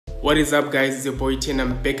What is up, guys? It's your boy T and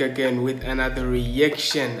I'm back again with another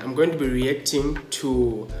reaction. I'm going to be reacting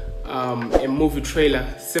to a movie trailer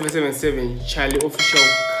 777 Charlie official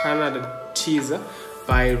Kannada teaser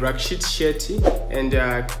by Rakshit Shetty and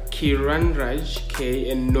Kiranraj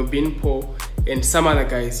K and Nobin and some other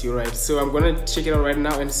guys. You're right. So I'm gonna check it out right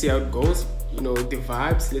now and see how it goes. You know, the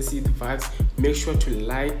vibes. Let's see the vibes. Make sure to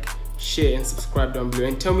like, share and subscribe down below,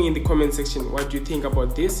 and tell me in the comment section what you think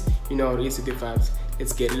about this. You know how it is with the vibes.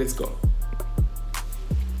 Let's get it, let's go.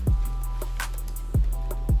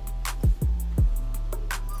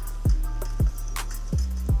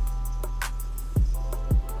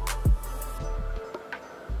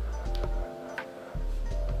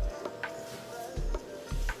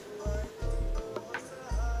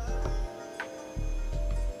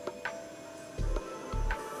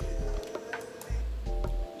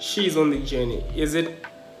 She's on the journey. Is it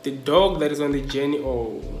the dog that is on the journey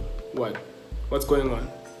or what? What's going on?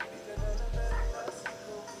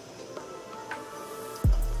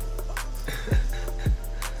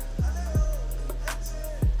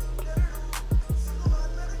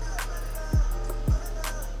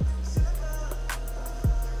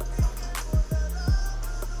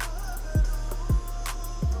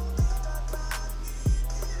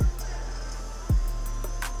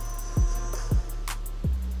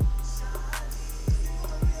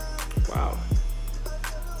 Wow.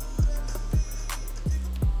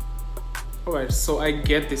 Alright, so I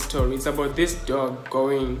get the story. It's about this dog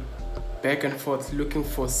going back and forth looking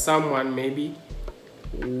for someone, maybe,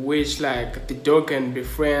 which like the dog can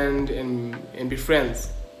befriend and be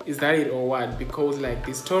friends. Is that it or what? Because like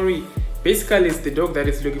the story basically is the dog that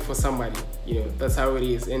is looking for somebody. You know, that's how it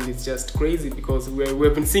is, and it's just crazy because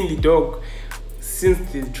we've been seeing the dog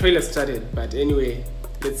since the trailer started. But anyway,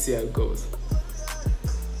 let's see how it goes.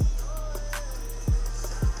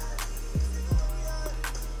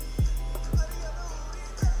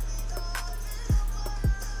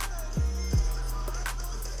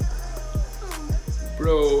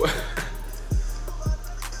 Bro. Wow.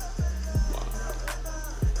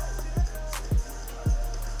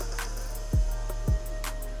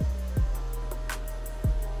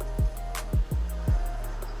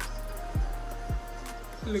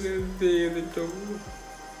 Look at the dog.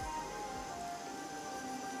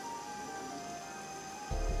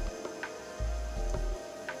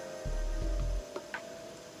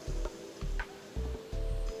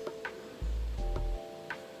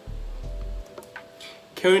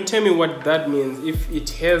 Can you tell me what that means, if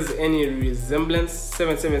it has any resemblance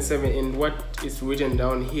 777 in what is written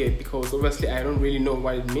down here? Because obviously I don't really know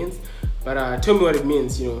what it means, but tell me what it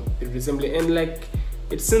means, you know, the resemblance. And like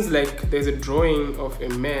it seems like there's a drawing of a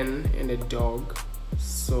man and a dog,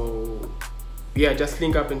 so yeah, just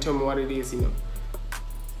link up and tell me what it is, you know.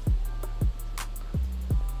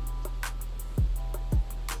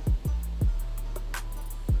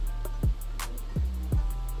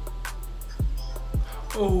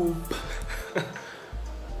 Oh.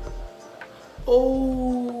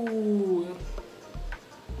 Oh.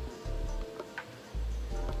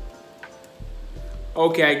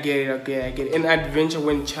 Okay, I get it. Okay, I get it. An adventure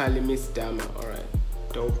when Charlie meets Dharma. Alright,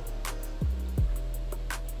 dope.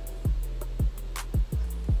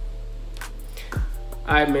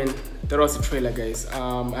 Alright, man. That was the trailer, guys.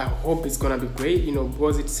 I hope it's gonna be great, you know,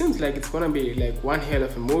 because it seems like it's gonna be like one hell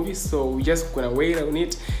of a movie. So we're just gonna wait on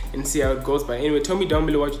it and see how it goes. But anyway, tell me down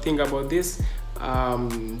below what you think about this.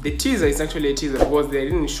 The teaser is actually a teaser because they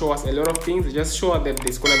didn't show us a lot of things. They just show us that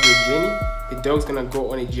there's gonna be a journey. The dog's gonna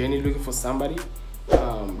go on a journey looking for somebody.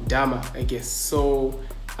 Dharma, I guess. So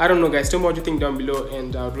I don't know, guys. Tell me what you think down below,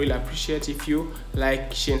 and I would really appreciate if you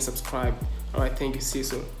like, share and subscribe. All right, thank you. See you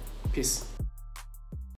soon. Peace.